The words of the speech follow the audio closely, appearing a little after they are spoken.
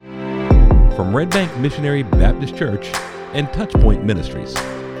from Red Bank Missionary Baptist Church and Touchpoint Ministries.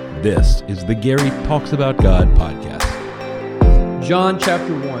 This is the Gary Talks About God podcast. John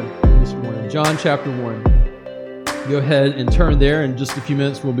chapter 1 this morning. John chapter 1. Go ahead and turn there. In just a few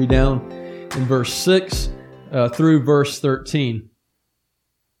minutes, we'll be down in verse 6 through verse 13.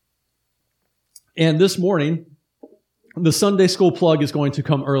 And this morning, the Sunday school plug is going to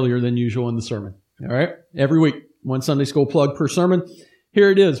come earlier than usual in the sermon. All right? Every week, one Sunday school plug per sermon. Here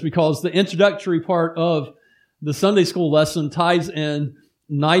it is, because the introductory part of the Sunday school lesson ties in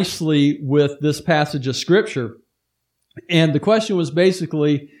nicely with this passage of Scripture. And the question was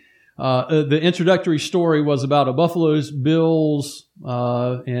basically, the introductory story was about a Buffalo Bills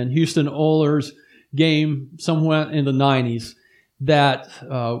and Houston Oilers game somewhere in the 90s that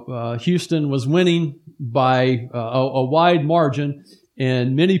Houston was winning by a wide margin,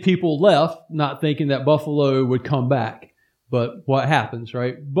 and many people left not thinking that Buffalo would come back. But what happens,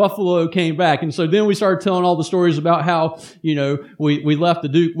 right? Buffalo came back. And so then we started telling all the stories about how, we left the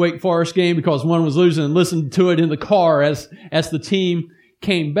Duke-Wake Forest game because one was losing and listened to it in the car as the team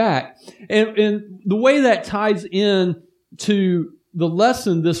came back. And the way that ties in to the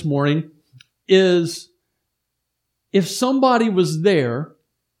lesson this morning is, if somebody was there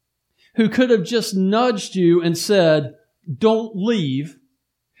who could have just nudged you and said, don't leave,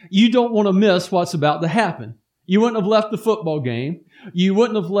 you don't want to miss what's about to happen. You wouldn't have left the football game. You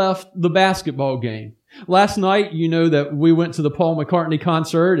wouldn't have left the basketball game. Last night, you know that we went to the Paul McCartney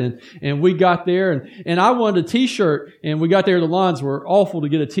concert and we got there and I wanted a t-shirt, and we got there, the lines were awful to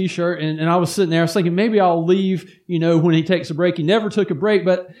get a t-shirt, and I was sitting there, I was thinking maybe I'll leave, when he takes a break. He never took a break,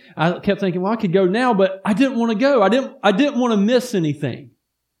 but I kept thinking, well, I could go now, but I didn't want to go. I didn't want to miss anything,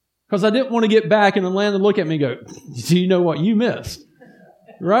 because I didn't want to get back and then Landon look at me and go, do you know what you missed?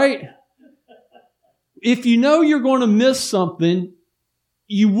 Right? If you know you're going to miss something,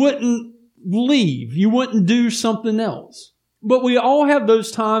 you wouldn't leave. You wouldn't do something else. But we all have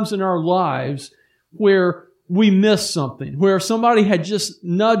those times in our lives where we miss something, where if somebody had just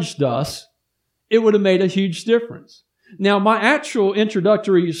nudged us, it would have made a huge difference. Now, my actual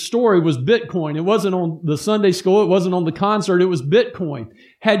introductory story was Bitcoin. It wasn't on the Sunday school. It wasn't on the concert. It was Bitcoin.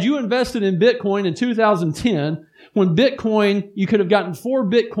 Had you invested in Bitcoin in 2010, when Bitcoin, you could have gotten 4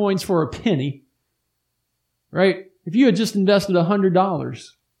 Bitcoins for a penny, right? If you had just invested $100,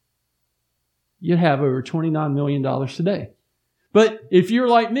 you'd have over $29 million today. But if you're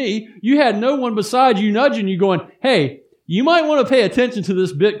like me, you had no one beside you nudging you going, hey, you might want to pay attention to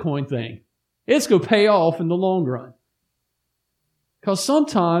this Bitcoin thing. It's going to pay off in the long run. Because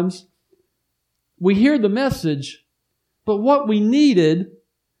sometimes we hear the message, but what we needed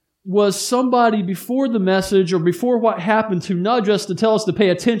was somebody before the message or before what happened to nudge us, to tell us to pay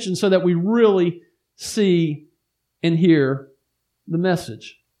attention so that we really see and hear the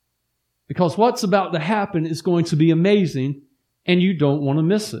message. Because what's about to happen is going to be amazing, and you don't want to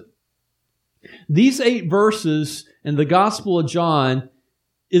miss it. These 8 verses in the Gospel of John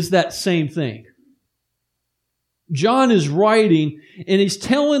is that same thing. John is writing, and he's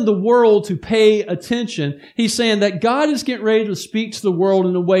telling the world to pay attention. He's saying that God is getting ready to speak to the world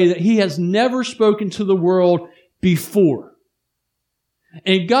in a way that He has never spoken to the world before.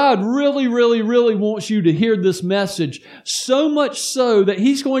 And God really, really, really wants you to hear this message, so much so that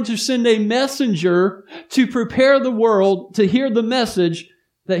He's going to send a messenger to prepare the world to hear the message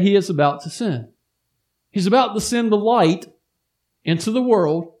that He is about to send. He's about to send the light into the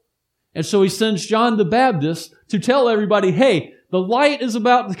world, and so He sends John the Baptist to tell everybody, hey, the light is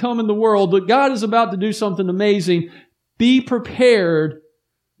about to come in the world, that God is about to do something amazing. Be prepared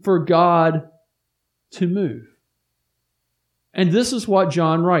for God to move. And this is what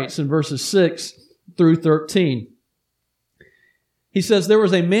John writes in verses 6 through 13. He says, there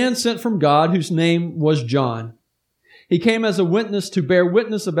was a man sent from God whose name was John. He came as a witness to bear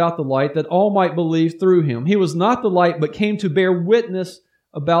witness about the light, that all might believe through him. He was not the light, but came to bear witness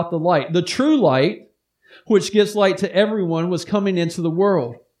about the light. The true light, which gives light to everyone, was coming into the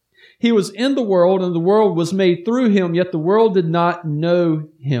world. He was in the world, and the world was made through him, yet the world did not know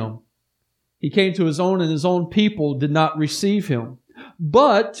him. He came to His own, and His own people did not receive Him.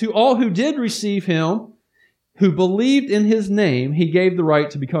 But to all who did receive Him, who believed in His name, He gave the right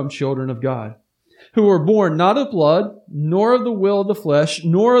to become children of God, who were born not of blood, nor of the will of the flesh,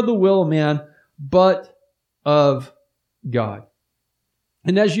 nor of the will of man, but of God.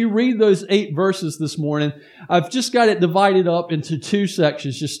 And as you read those 8 verses this morning, I've just got it divided up into 2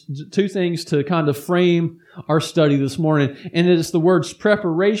 sections, just 2 things to kind of frame our study this morning. And it is the words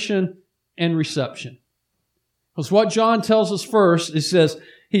preparation and reception. Because what John tells us first, it says,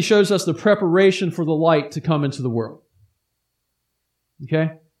 he shows us the preparation for the light to come into the world.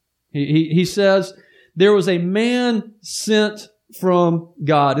 Okay? He says, there was a man sent from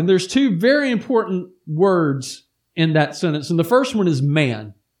God. And there's two very important words in that sentence. And the first one is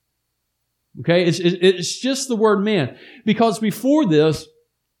man. Okay, it's just the word man. Because before this,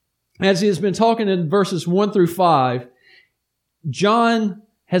 as he has been talking in verses 1 through 5, John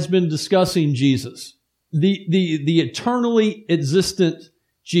has been discussing Jesus, the eternally existent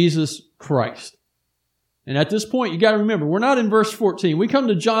Jesus Christ. And at this point, you got to remember, we're not in verse 14. We come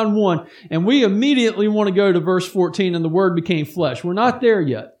to John 1, and we immediately want to go to verse 14, and the Word became flesh. We're not there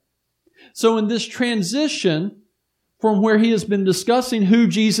yet. So in this transition from where he has been discussing who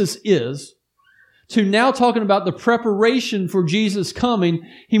Jesus is to now talking about the preparation for Jesus coming,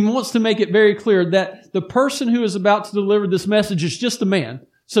 he wants to make it very clear that the person who is about to deliver this message is just a man.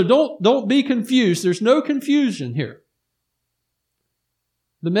 So don't be confused. There's no confusion here.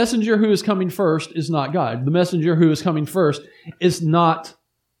 The messenger who is coming first is not God. The messenger who is coming first is not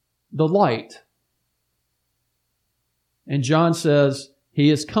the light. And John says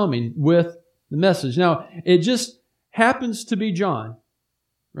he is coming with the message. Now, it just happens to be John,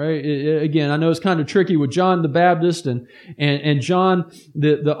 right? Again, I know it's kind of tricky with John the Baptist and John,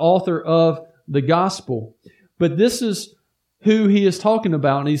 the author of the gospel. But this is who he is talking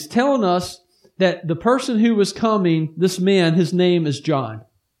about. And he's telling us that the person who is coming, this man, his name is John.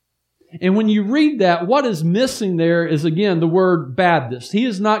 And when you read that, what is missing there is, again, the word Baptist. He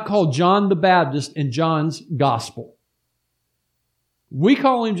is not called John the Baptist in John's gospel. We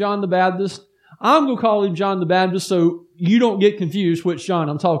call him John the Baptist. I'm going to call him John the Baptist so you don't get confused which John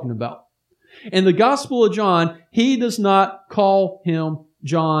I'm talking about. In the Gospel of John, he does not call him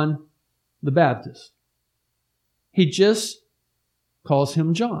John the Baptist. He just calls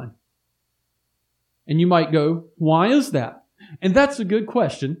him John. And you might go, why is that? And that's a good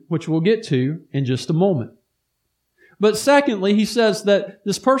question, which we'll get to in just a moment. But secondly, he says that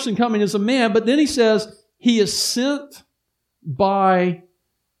this person coming is a man, but then he says he is sent by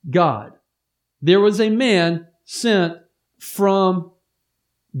God. There was a man sent from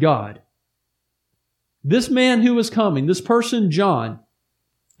God. This man who is coming, this person, John,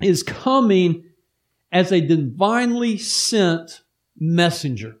 is coming as a divinely sent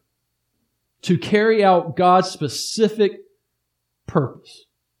messenger to carry out God's specific purpose.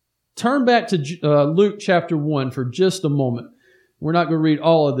 Turn back to Luke chapter 1 for just a moment. We're not going to read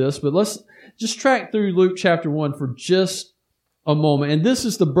all of this, but let's just track through Luke chapter 1 for just a moment. And this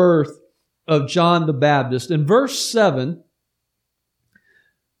is the birth of John the Baptist. In verse 7,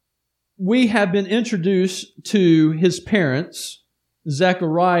 we have been introduced to his parents,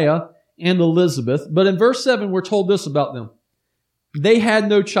 Zechariah and Elizabeth. But in verse 7, we're told this about them. They had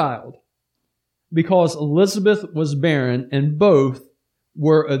no child because Elizabeth was barren and both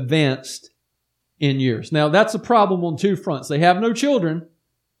were advanced in years. Now, that's a problem on two fronts. They have no children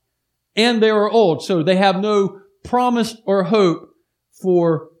and they are old, so they have no promise or hope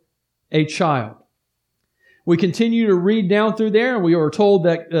for a child. We continue to read down through there, and we are told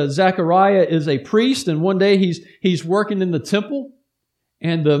that Zechariah is a priest, and one day he's working in the temple,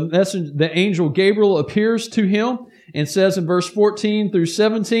 and the angel Gabriel appears to him and says in verse 14 through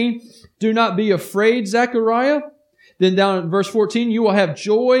 17, "Do not be afraid, Zechariah." Then down in verse 14, "You will have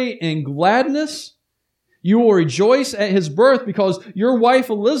joy and gladness. You will rejoice at his birth because your wife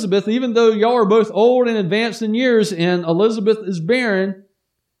Elizabeth, even though y'all are both old and advanced in years and Elizabeth is barren,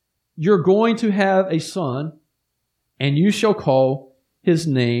 you're going to have a son, and you shall call his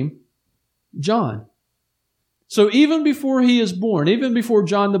name John." So even before he is born, even before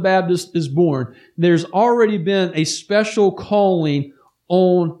John the Baptist is born, there's already been a special calling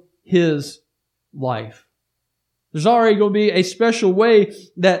on his life. There's already going to be a special way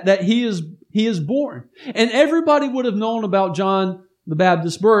that he is born. And everybody would have known about John the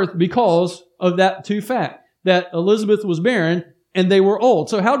Baptist's birth because of that two fact, that Elizabeth was barren and they were old.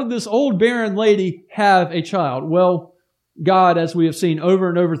 So how did this old barren lady have a child? Well, God, as we have seen over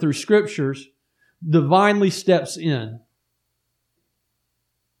and over through scriptures, divinely steps in.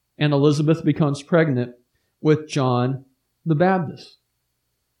 And Elizabeth becomes pregnant with John the Baptist.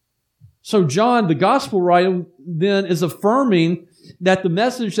 So John, the gospel writer, then is affirming that the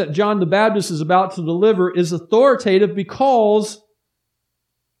message that John the Baptist is about to deliver is authoritative because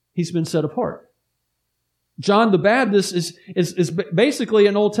he's been set apart. John the Baptist is basically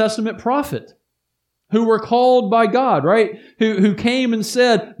an Old Testament prophet who were called by God, right? Who came and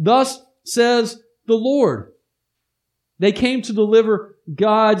said, "Thus says the Lord." They came to deliver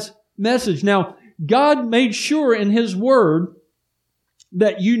God's message. Now, God made sure in His Word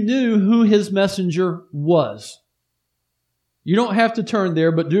that you knew who His messenger was. You don't have to turn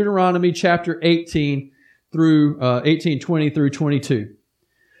there, but Deuteronomy chapter 18 through 18:20 through 22.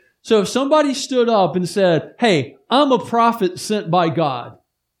 So if somebody stood up and said, hey, I'm a prophet sent by God,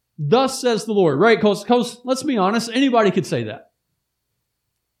 thus says the Lord, right? Because let's be honest, anybody could say that.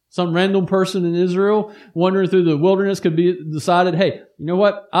 Some random person in Israel wandering through the wilderness could be decided, hey, you know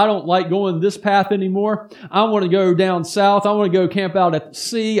what? I don't like going this path anymore. I want to go down south. I want to go camp out at the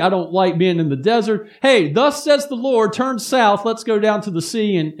sea. I don't like being in the desert. Hey, thus says the Lord, turn south. Let's go down to the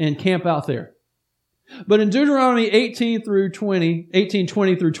sea and camp out there. But in Deuteronomy 18 through 20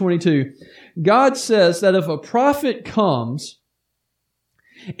 through 22, God says that if a prophet comes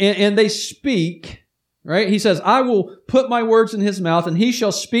and they speak, right? He says, I will put my words in his mouth and he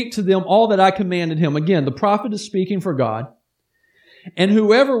shall speak to them all that I commanded him. Again, the prophet is speaking for God. And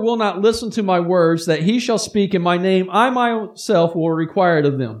whoever will not listen to my words that he shall speak in my name, I myself will require it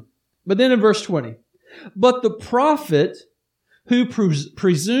of them. But then in verse 20, but the prophet who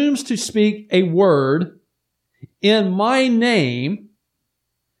presumes to speak a word in my name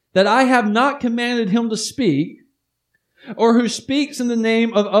that I have not commanded him to speak, or who speaks in the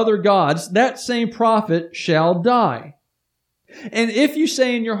name of other gods, that same prophet shall die. And if you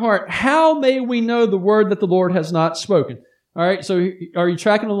say in your heart, how may we know the word that the Lord has not spoken? All right, so are you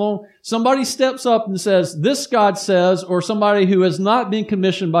tracking along? Somebody steps up and says, this God says, or somebody who has not been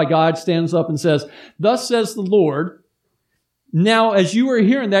commissioned by God stands up and says, thus says the Lord. Now, as you are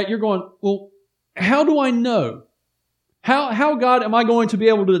hearing that, you're going, well, how do I know? How, God, am I going to be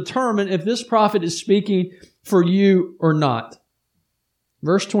able to determine if this prophet is speaking for you or not?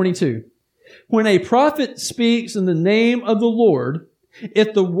 Verse 22. When a prophet speaks in the name of the Lord,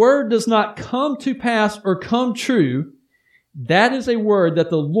 if the word does not come to pass or come true, that is a word that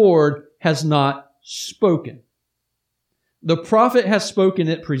the Lord has not spoken. The prophet has spoken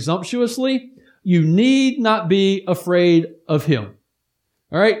it presumptuously. You need not be afraid of him.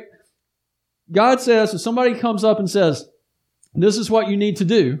 All right? God says, if somebody comes up and says, this is what you need to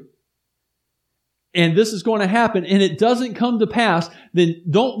do, and this is going to happen, and it doesn't come to pass, then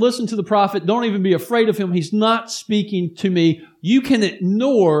don't listen to the prophet. Don't even be afraid of him. He's not speaking to me. You can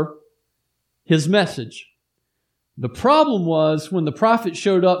ignore his message. The problem was when the prophet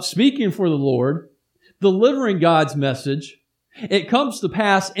showed up speaking for the Lord, delivering God's message, it comes to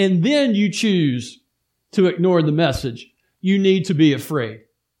pass, and then you choose to ignore the message. You need to be afraid.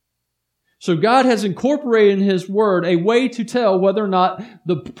 So God has incorporated in His Word a way to tell whether or not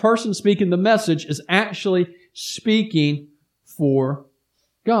the person speaking the message is actually speaking for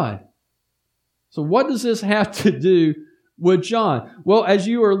God. So what does this have to do with John? Well, as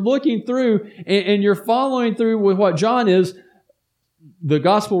you are looking through and you're following through with what John is, the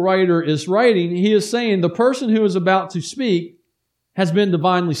gospel writer is writing, he is saying the person who is about to speak has been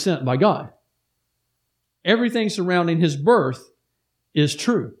divinely sent by God. Everything surrounding his birth is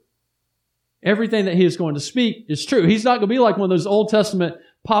true. Everything that he is going to speak is true. He's not going to be like one of those Old Testament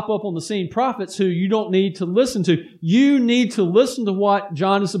pop up on the scene prophets who you don't need to listen to. You need to listen to what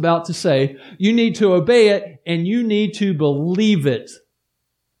John is about to say. You need to obey it, and you need to believe it.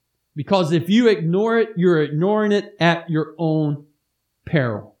 Because if you ignore it, you're ignoring it at your own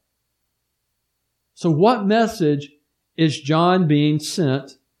peril. So what message is John being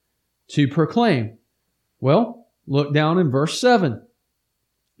sent to proclaim? Well, look down in verse 7.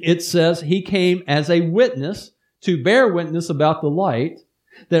 It says, he came as a witness to bear witness about the light,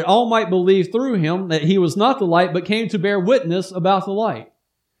 that all might believe through him that he was not the light, but came to bear witness about the light.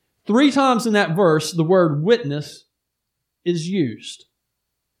 3 times in that verse, the word witness is used.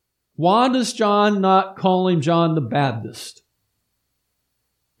 Why does John not call him John the Baptist?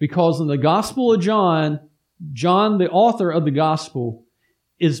 Because in the Gospel of John, John, the author of the Gospel,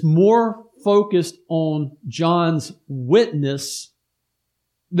 is more focused on John's witness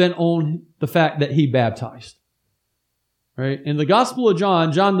than on the fact that he baptized. Right? In the Gospel of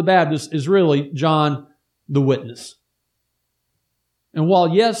John, John the Baptist is really John the witness. And while,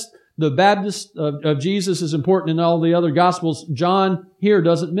 yes, the Baptist of Jesus is important in all the other Gospels, John here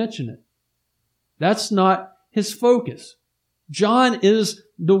doesn't mention it. That's not his focus. John is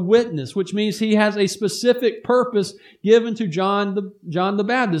the witness, which means he has a specific purpose given to John the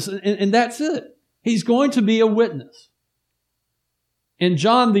Baptist. And that's it. He's going to be a witness. And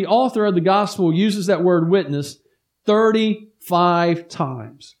John, the author of the gospel, uses that word witness 35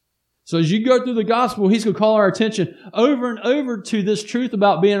 times. So as you go through the gospel, he's going to call our attention over and over to this truth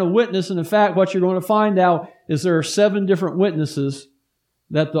about being a witness. And in fact, what you're going to find out is there are 7 different witnesses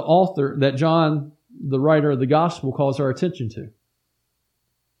that that John, the writer of the gospel, calls our attention to.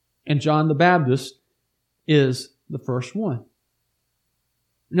 And John the Baptist is the first one.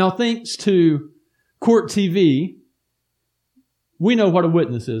 Now, thanks to Court TV, we know what a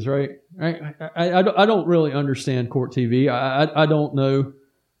witness is, right? I don't really understand Court TV. I don't know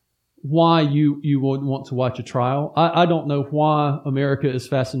why you would want to watch a trial. I don't know why America is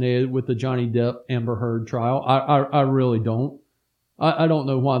fascinated with the Johnny Depp Amber Heard trial. I really don't. I don't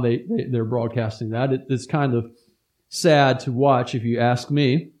know why they're broadcasting that. It's kind of sad to watch, if you ask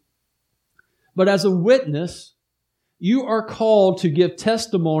me. But as a witness, you are called to give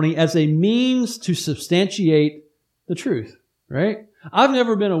testimony as a means to substantiate the truth, right? I've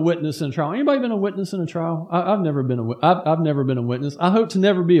never been a witness in a trial. Anybody been a witness in a trial? I've never been a witness. I hope to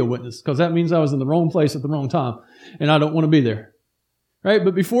never be a witness, because that means I was in the wrong place at the wrong time, and I don't want to be there. Right?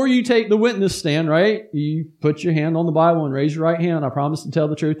 But before you take the witness stand, right, you put your hand on the Bible and raise your right hand. I promise to tell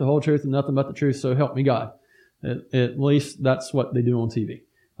the truth, the whole truth, and nothing but the truth, so help me God. At least that's what they do on TV.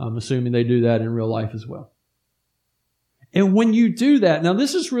 I'm assuming they do that in real life as well. And when you do that, now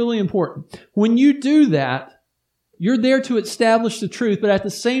this is really important. When you do that, you're there to establish the truth, but at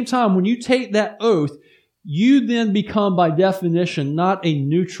the same time, when you take that oath, you then become, by definition, not a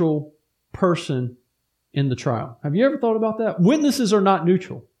neutral person in the trial. Have you ever thought about that? Witnesses are not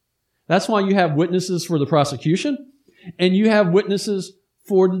neutral. That's why you have witnesses for the prosecution and you have witnesses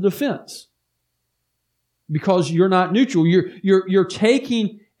for the defense. Because you're not neutral. You're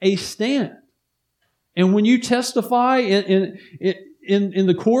taking a stand. And when you testify in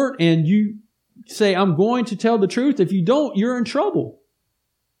the court and you say, I'm going to tell the truth, if you don't, you're in trouble.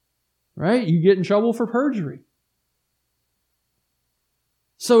 Right? You get in trouble for perjury.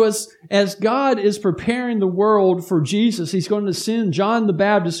 So as God is preparing the world for Jesus, He's going to send John the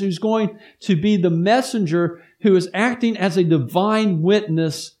Baptist, who's going to be the messenger who is acting as a divine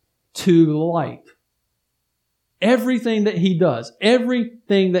witness to the light. Everything that he does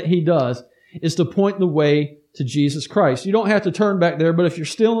is to point the way to Jesus Christ. You don't have to turn back there, but if you're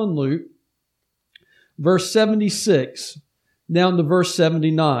still in Luke, verse 76 down to verse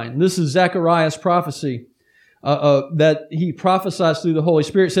 79. This is Zechariah's prophecy that he prophesies through the Holy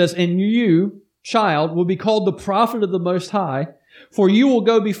Spirit. It says, and you, child, will be called the prophet of the Most High, for you will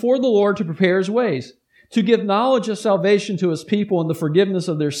go before the Lord to prepare His ways, to give knowledge of salvation to His people and the forgiveness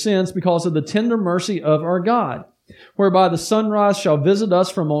of their sins because of the tender mercy of our God, whereby the sunrise shall visit us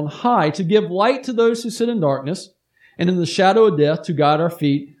from on high, to give light to those who sit in darkness and in the shadow of death, to guide our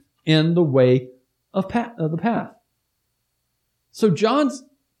feet in the way of the path. So John's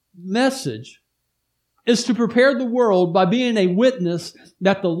message is to prepare the world by being a witness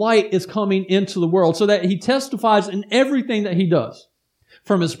that the light is coming into the world, so that he testifies in everything that he does.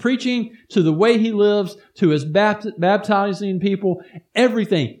 From his preaching to the way he lives to his baptizing people,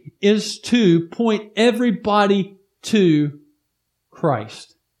 everything is to point everybody to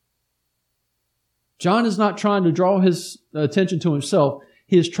Christ. John is not trying to draw his attention to himself.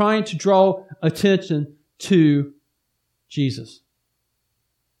 He is trying to draw attention to Jesus.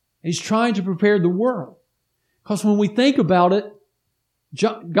 He's trying to prepare the world. Because when we think about it,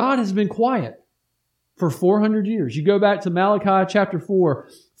 God has been quiet for 400 years. You go back to Malachi chapter 4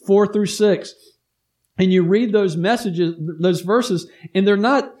 through 6, and you read those messages, those verses, and they're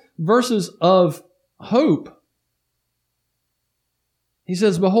not verses of hope. He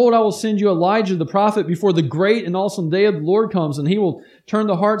says, behold, I will send you Elijah the prophet before the great and awesome day of the Lord comes, and he will turn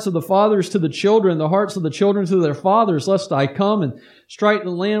the hearts of the fathers to the children, the hearts of the children to their fathers, lest I come and strike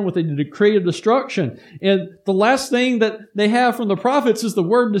the land with a decree of destruction. And the last thing that they have from the prophets is the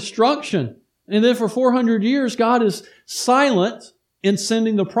word destruction. And then for 400 years, God is silent in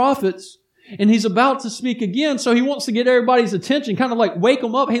sending the prophets, and He's about to speak again, so He wants to get everybody's attention, kind of like wake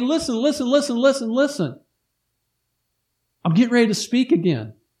them up. Hey, listen. I'm getting ready to speak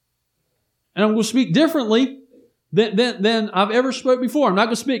again. And I'm going to speak differently than I've ever spoke before. I'm not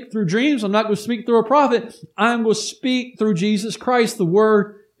going to speak through dreams. I'm not going to speak through a prophet. I'm going to speak through Jesus Christ, the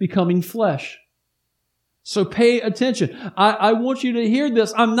Word becoming flesh. So pay attention. I want you to hear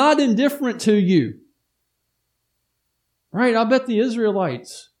this. I'm not indifferent to you. Right? I bet the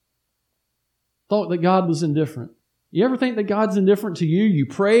Israelites thought that God was indifferent. You ever think that God's indifferent to you? You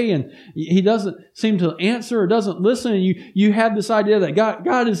pray and He doesn't seem to answer or doesn't listen, and you have this idea that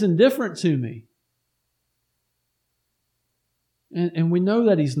God is indifferent to me. And we know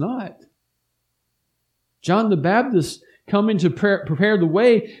that He's not. John the Baptist, coming to prepare the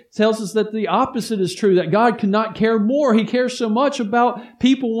way, tells us that the opposite is true, that God cannot care more. He cares so much about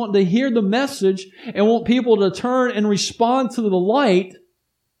people wanting to hear the message and want people to turn and respond to the light,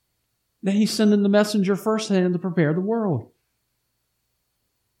 that He's sending the messenger firsthand to prepare the world.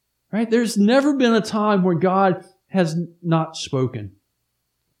 Right? There's never been a time where God has not spoken.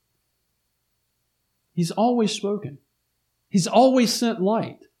 He's always spoken. He's always sent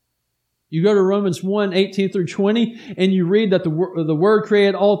light. You go to Romans 1, 18 through 20, and you read that the Word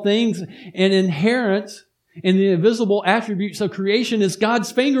created all things, and inherent And the invisible attributes of creation is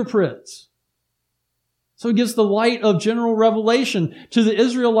God's fingerprints. So He gives the light of general revelation to the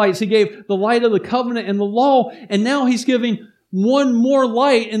Israelites. He gave the light of the covenant and the law. And now He's giving one more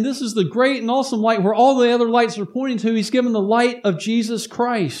light. And this is the great and awesome light where all the other lights are pointing to. He's given the light of Jesus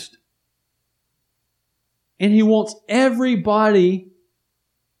Christ. And He wants everybody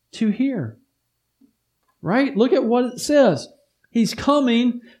to hear. Right? Look at what it says. He's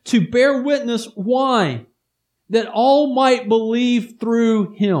coming to bear witness. Why? That all might believe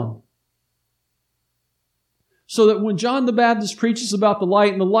through Him. So that when John the Baptist preaches about the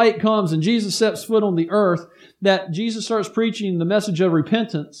light and the light comes and Jesus steps foot on the earth, that Jesus starts preaching the message of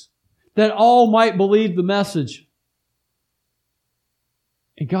repentance, that all might believe the message.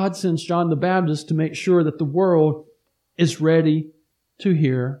 And God sends John the Baptist to make sure that the world is ready to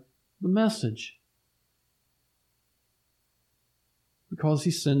hear the message. Because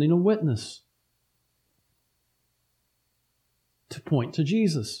He's sending a witness to point to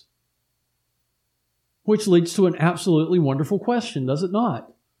Jesus. Which leads to an absolutely wonderful question, does it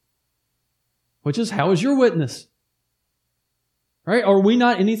not? Which is, how is your witness? Right? Are we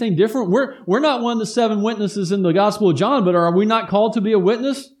not anything different? We're not one of the 7 witnesses in the Gospel of John, but are we not called to be a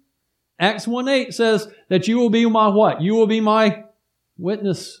witness? Acts 1:8 says that you will be my what? You will be my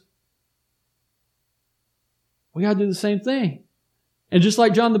witness. We got to do the same thing. And just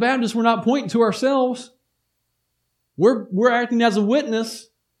like John the Baptist, we're not pointing to ourselves. We're acting as a witness,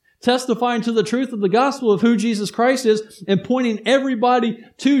 testifying to the truth of the gospel of who Jesus Christ is and pointing everybody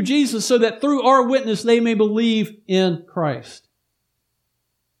to Jesus so that through our witness they may believe in Christ.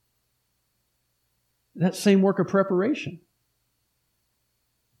 That same work of preparation.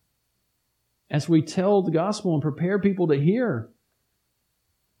 As we tell the gospel and prepare people to hear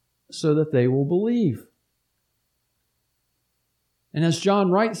so that they will believe. And as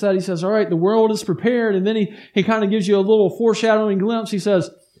John writes that, he says, all right, the world is prepared. And then he kind of gives you a little foreshadowing glimpse. He says,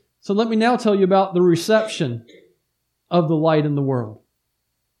 so let me now tell you about the reception of the light in the world.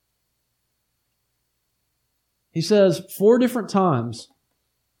 He says 4 different times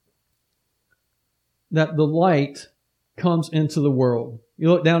that the light comes into the world. You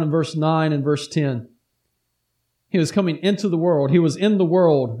look down in verse 9 and verse 10. He was coming into the world. He was in the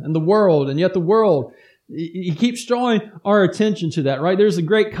world, and yet the world. He keeps drawing our attention to that, right? There's a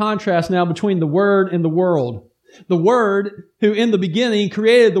great contrast now between the Word and the world. The Word, who in the beginning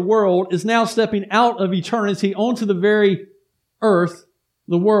created the world, is now stepping out of eternity onto the very earth,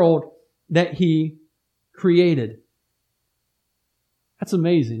 the world that He created. That's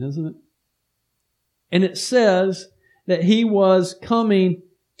amazing, isn't it? And it says that He was coming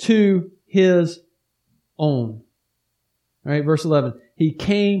to His own. All right, verse 11. He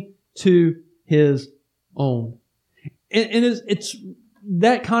came to His own. And it's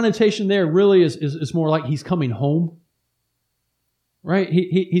that connotation there really is more like He's coming home. Right?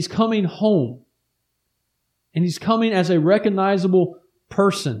 He's coming home. And He's coming as a recognizable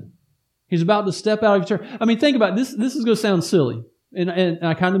person. He's about to step out of eternity. I mean, think about it. This is going to sound silly. And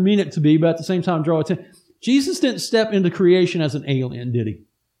I kind of mean it to be, but at the same time draw attention. Jesus didn't step into creation as an alien, did He?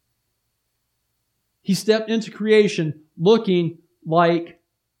 He stepped into creation looking like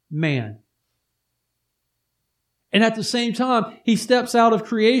man. And at the same time, He steps out of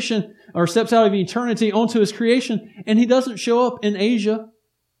creation, or steps out of eternity onto His creation, and He doesn't show up in Asia.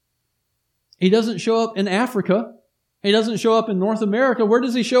 He doesn't show up in Africa. He doesn't show up in North America. Where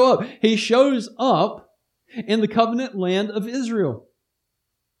does He show up? He shows up in the covenant land of Israel.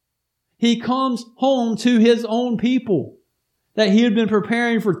 He comes home to His own people that He had been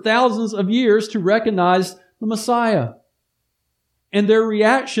preparing for thousands of years to recognize the Messiah. And their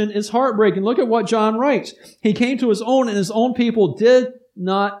reaction is heartbreaking. Look at what John writes. He came to His own, and His own people did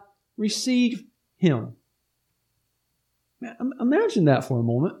not receive Him. Imagine that for a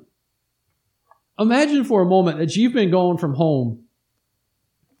moment. Imagine for a moment that you've been going from home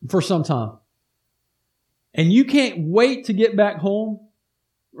for some time. And you can't wait to get back home,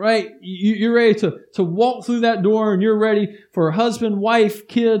 right? You're ready to walk through that door, and you're ready for husband, wife,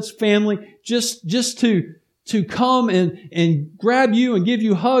 kids, family, just to come and grab you and give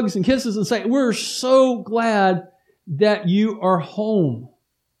you hugs and kisses and say, we're so glad that you are home.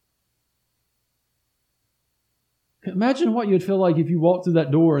 Imagine what you'd feel like if you walked through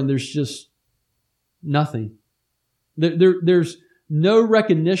that door and there's just nothing. There's no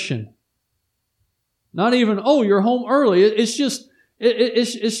recognition. Not even, oh, you're home early. It's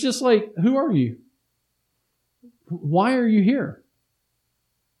just like, who are you? Why are you here?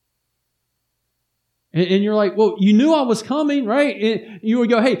 And you're like, well, you knew I was coming, right? And you would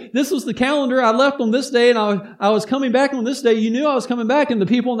go, hey, this was the calendar. I left on this day and I was coming back on this day. You knew I was coming back, and the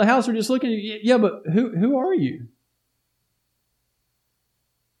people in the house were just looking at you. Yeah, but who are you?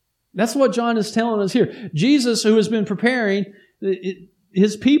 That's what John is telling us here. Jesus, who has been preparing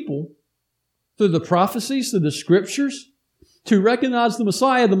His people through the prophecies, through the Scriptures, to recognize the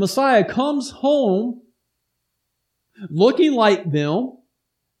Messiah comes home looking like them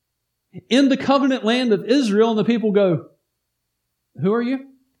in the covenant land of Israel, and the people go, who are you?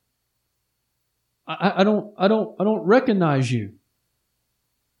 I don't recognize you.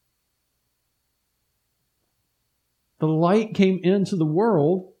 The light came into the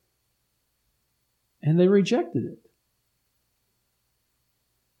world and they rejected it.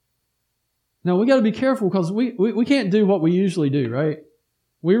 Now we got to be careful, because we can't do what we usually do, right?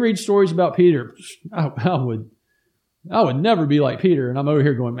 We read stories about Peter. I would never be like Peter, and I'm over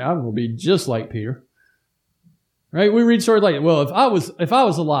here going, man, I'm going to be just like Peter. Right? We read stories like, well, if I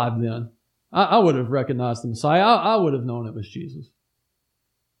was alive then, I would have recognized the Messiah. I would have known it was Jesus.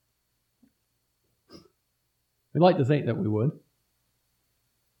 We'd like to think that we would.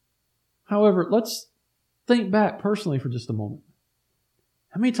 However, let's think back personally for just a moment.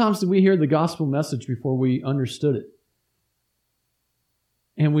 How many times did we hear the gospel message before we understood it?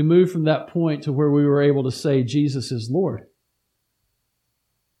 And we moved from that point to where we were able to say Jesus is Lord.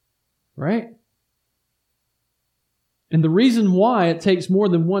 Right? And the reason why it takes more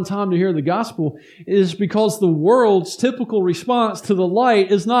than one time to hear the gospel is because the world's typical response to the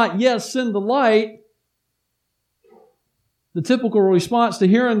light is not, yes, send the light. The typical response to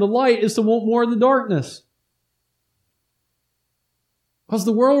hearing the light is to want more of the darkness. Because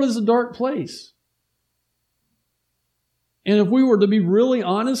the world is a dark place. And if we were to be really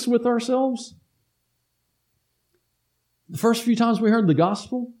honest with ourselves, the first few times we heard the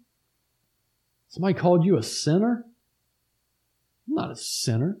gospel, somebody called you a sinner. I'm not a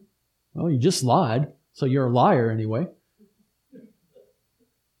sinner. Well, you just lied, so you're a liar anyway.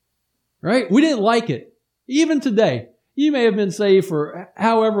 Right? We didn't like it. Even today, you may have been saved for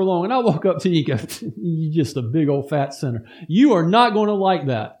however long, and I walk up to you and go, you're just a big old fat sinner. You are not going to like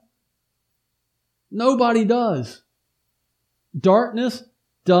that. Nobody does. Darkness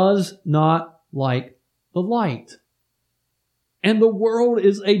does not like the light. And the world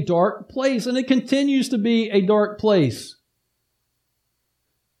is a dark place, and it continues to be a dark place.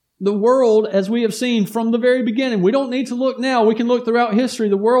 The world, as we have seen from the very beginning, we don't need to look now. We can look throughout history.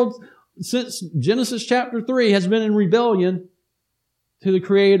 The world, since Genesis chapter 3, has been in rebellion to the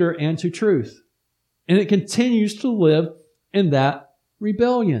Creator and to truth. And it continues to live in that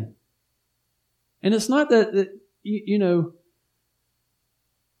rebellion. And it's not that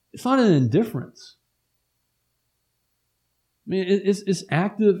it's not an indifference. I mean, it's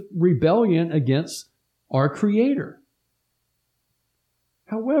active rebellion against our Creator.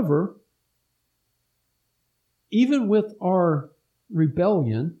 However, even with our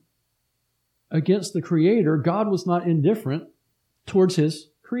rebellion against the Creator, God was not indifferent towards His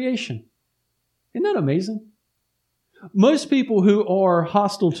creation. Isn't that amazing? Most people who are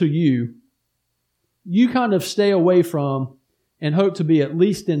hostile to you, you kind of stay away from and hope to be at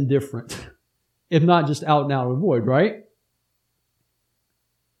least indifferent, if not just out and out avoid, right?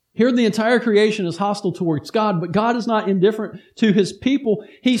 Here the entire creation is hostile towards God, but God is not indifferent to His people.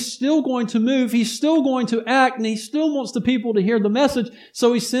 He's still going to move, He's still going to act, and He still wants the people to hear the message.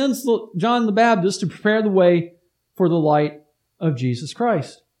 So He sends John the Baptist to prepare the way for the light of Jesus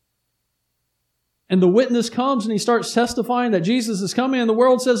Christ. And the witness comes and he starts testifying that Jesus is coming, and the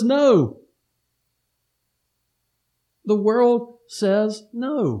world says no. The world says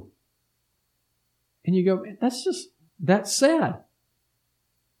no. And you go, man, that's sad.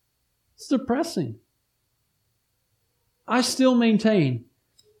 It's depressing. I still maintain,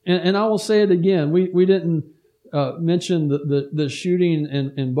 and I will say it again, we didn't mention the shooting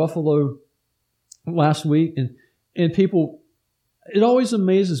in Buffalo last week, and people, it always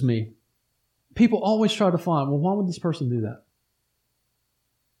amazes me. People always try to find, well, why would this person do that?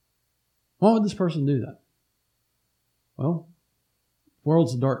 Why would this person do that? Well, the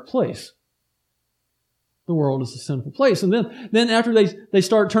world's a dark place. The world is a sinful place. And then after they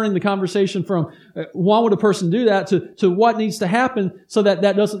start turning the conversation from why would a person do that to what needs to happen so that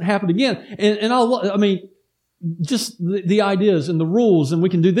doesn't happen again. And I mean, just the ideas and the rules, and we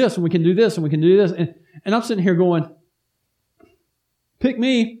can do this and we can do this and we can do this. And I'm sitting here going, pick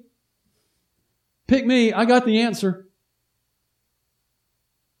me. Pick me. I got the answer.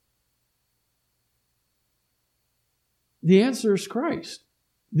 The answer is Christ.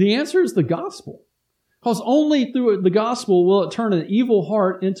 The answer is the gospel. Because only through the gospel will it turn an evil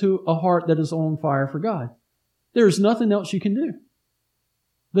heart into a heart that is on fire for God. There is nothing else you can do.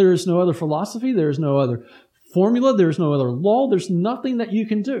 There is no other philosophy. There is no other formula. There's no other law. There's nothing that you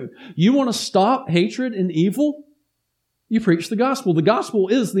can do. You want to stop hatred and evil? You preach the gospel. The gospel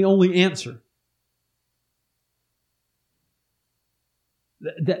is the only answer.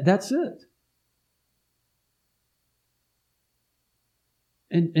 That's it.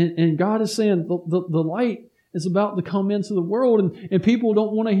 And God is saying the light is about to come into the world, and people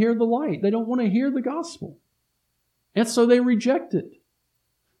don't want to hear the light. They don't want to hear the gospel. And so they reject it.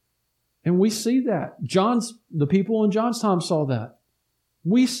 And we see that. The people in John's time saw that.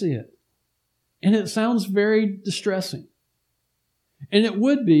 We see it. And it sounds very distressing. And it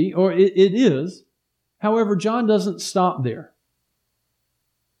would be, or it is. However, John doesn't stop there.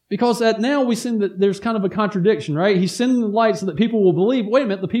 Because now we see that there's kind of a contradiction, right? He's sending the light so that people will believe. Wait a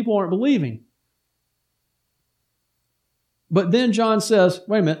minute, the people aren't believing. But then John says,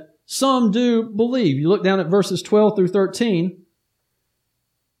 wait a minute, some do believe. You look down at verses 12 through 13.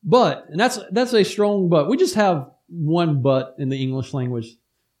 But, and that's a strong but. We just have one but in the English language.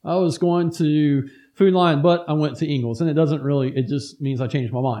 I was going to Food Lion, but I went to Ingles. And it just means I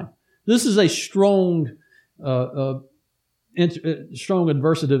changed my mind. This is a strong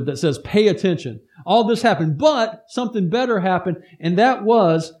adversative that says, pay attention. All this happened, but something better happened, and that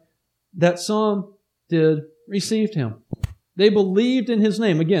was that some did receive Him. They believed in His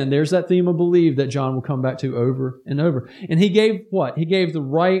name. Again, there's that theme of believe that John will come back to over and over. And He gave what? He gave the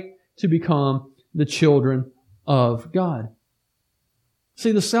right to become the children of God.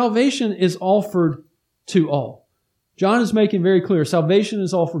 See, the salvation is offered to all. John is making very clear, salvation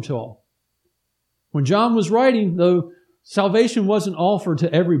is offered to all. When John was writing, though, salvation wasn't offered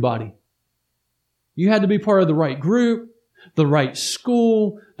to everybody. You had to be part of the right group, the right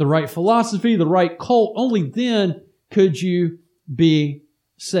school, the right philosophy, the right cult. Only then could you be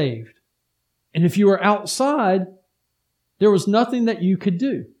saved. And if you were outside, there was nothing that you could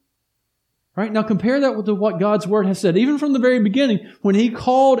do. Right? Now compare that with what God's Word has said. Even from the very beginning, when He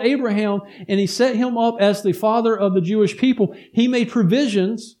called Abraham and He set him up as the father of the Jewish people, He made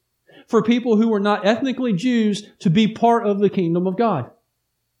provisions for people who were not ethnically Jews to be part of the kingdom of God.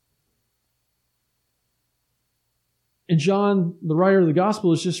 And John, the writer of the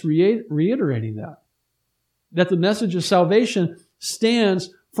gospel, is just reiterating that the message of salvation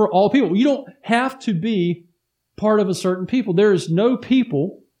stands for all people. You don't have to be part of a certain people. There is no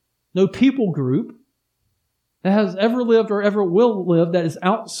people group that has ever lived or ever will live that is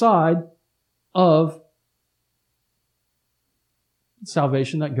outside of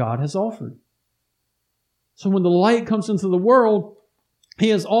salvation that God has offered. So when the light comes into the world,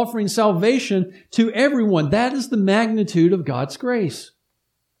 He is offering salvation to everyone. That is the magnitude of God's grace.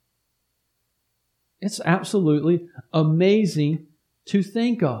 It's absolutely amazing to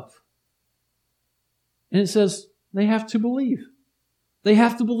think of. And it says they have to believe. They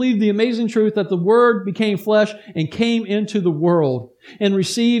have to believe the amazing truth that the Word became flesh and came into the world and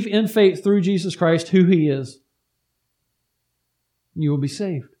receive in faith through Jesus Christ who He is. You will be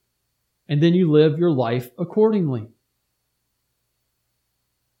saved. And then you live your life accordingly.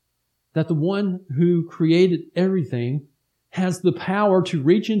 That the one who created everything has the power to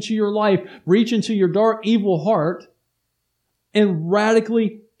reach into your life, reach into your dark, evil heart, and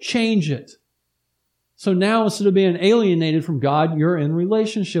radically change it. So now, instead of being alienated from God, you're in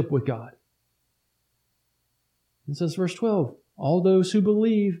relationship with God. It says, verse 12, all those who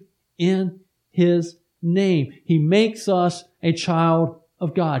believe in His name. He makes us a child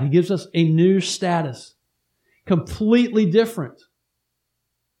of God. He gives us a new status. Completely different.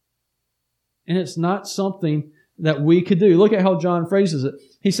 And it's not something that we could do. Look at how John phrases it.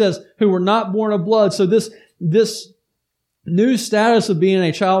 He says, who were not born of blood. So this new status of being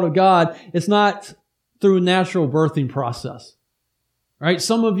a child of God, it's not through a natural birthing process. Right?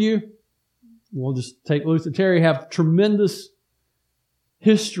 Some of you, we'll just take Luther Terry, have tremendous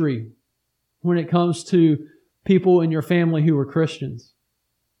history when it comes to people in your family who were Christians.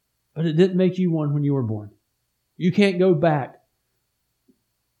 But it didn't make you one when you were born. You can't go back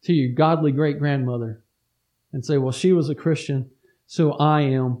to your godly great-grandmother and say, well, she was a Christian, so I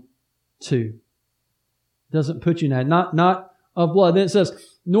am too. It doesn't put you in that. Not of blood. Then it says,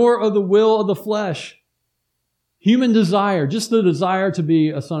 nor of the will of the flesh. Human desire, just the desire to be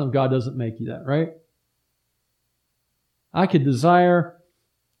a son of God doesn't make you that, right? I could desire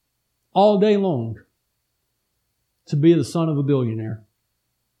all day long to be the son of a billionaire.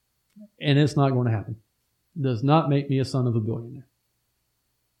 And it's not going to happen. It does not make me a son of a billionaire.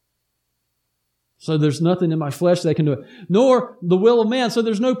 So there's nothing in my flesh that can do it, nor the will of man. So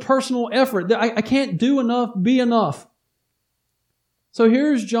there's no personal effort. I can't do enough, be enough. So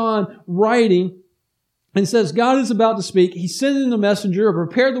here's John writing and says, God is about to speak. He's sending the messenger to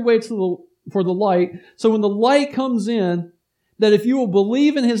prepare the way for the light. So when the light comes in, that if you will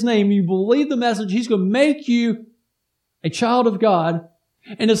believe in His name, you believe the message, He's going to make you a child of God.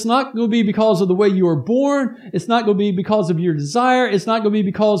 And it's not going to be because of the way you were born. It's not going to be because of your desire. It's not going to be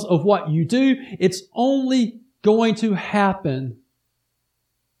because of what you do. It's only going to happen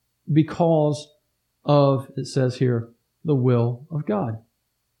because of, it says here, the will of God.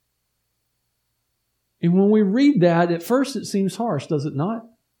 And when we read that, at first it seems harsh, does it not?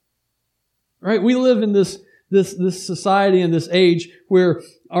 Right? We live in this society and this age where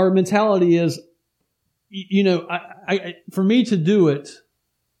our mentality is, for me to do it,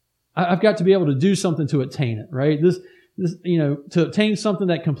 I've got to be able to do something to attain it, right? This, to obtain something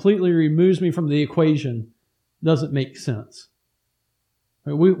that completely removes me from the equation doesn't make sense.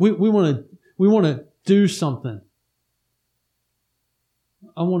 Right? We want to do something.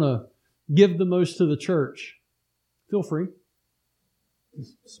 I want to give the most to the church. Feel free.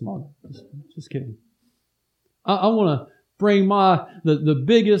 Just kidding. I want to bring the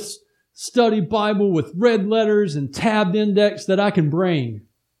biggest study Bible with red letters and tabbed index that I can bring.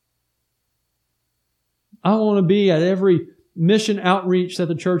 I want to be at every mission outreach that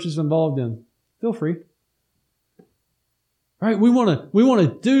the church is involved in. Feel free. Right? We want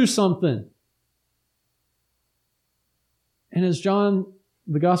to do something. And as John,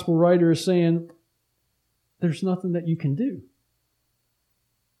 the gospel writer, is saying, there's nothing that you can do.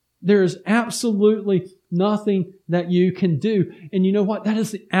 There is absolutely nothing that you can do. And you know what? That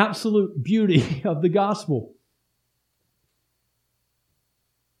is the absolute beauty of the gospel.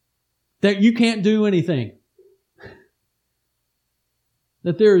 That you can't do anything.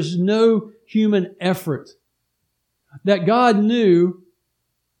 That there is no human effort. That God knew,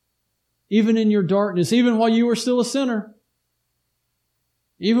 even in your darkness, even while you were still a sinner,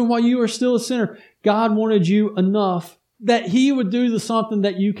 God wanted you enough that He would do something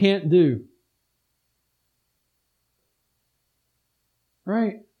that you can't do.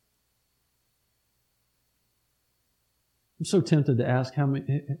 Right? I'm so tempted to ask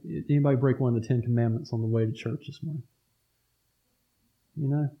anybody break one of the 10 Commandments on the way to church this morning?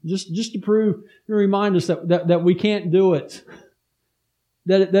 Just to prove, to remind us that we can't do it.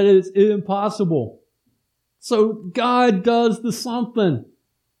 That it's impossible. So God does the something.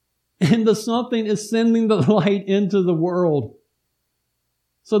 And the something is sending the light into the world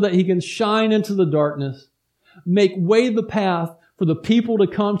so that He can shine into the darkness, make way the path for the people to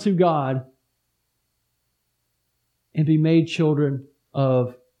come to God and be made children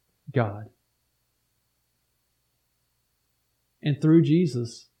of God. And through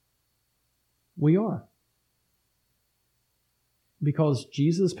Jesus, we are. Because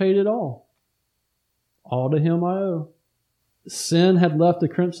Jesus paid it all. All to Him I owe. Sin had left a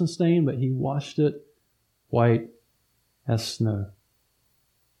crimson stain, but He washed it white as snow.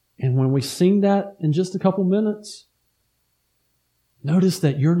 And when we sing that in just a couple minutes, notice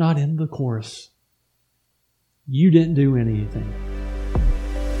that you're not in the chorus. You didn't do anything.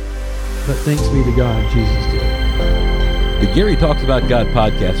 But thanks be to God, Jesus did. The Gary Talks About God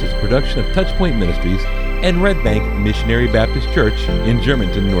podcast is a production of Touchpoint Ministries and Red Bank Missionary Baptist Church in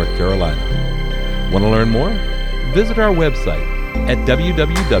Germantown, North Carolina. Want to learn more? Visit our website at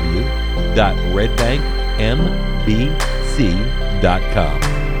www.redbankmbc.com.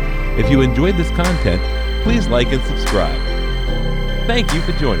 If you enjoyed this content, please like and subscribe. Thank you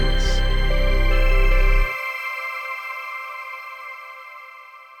for joining us.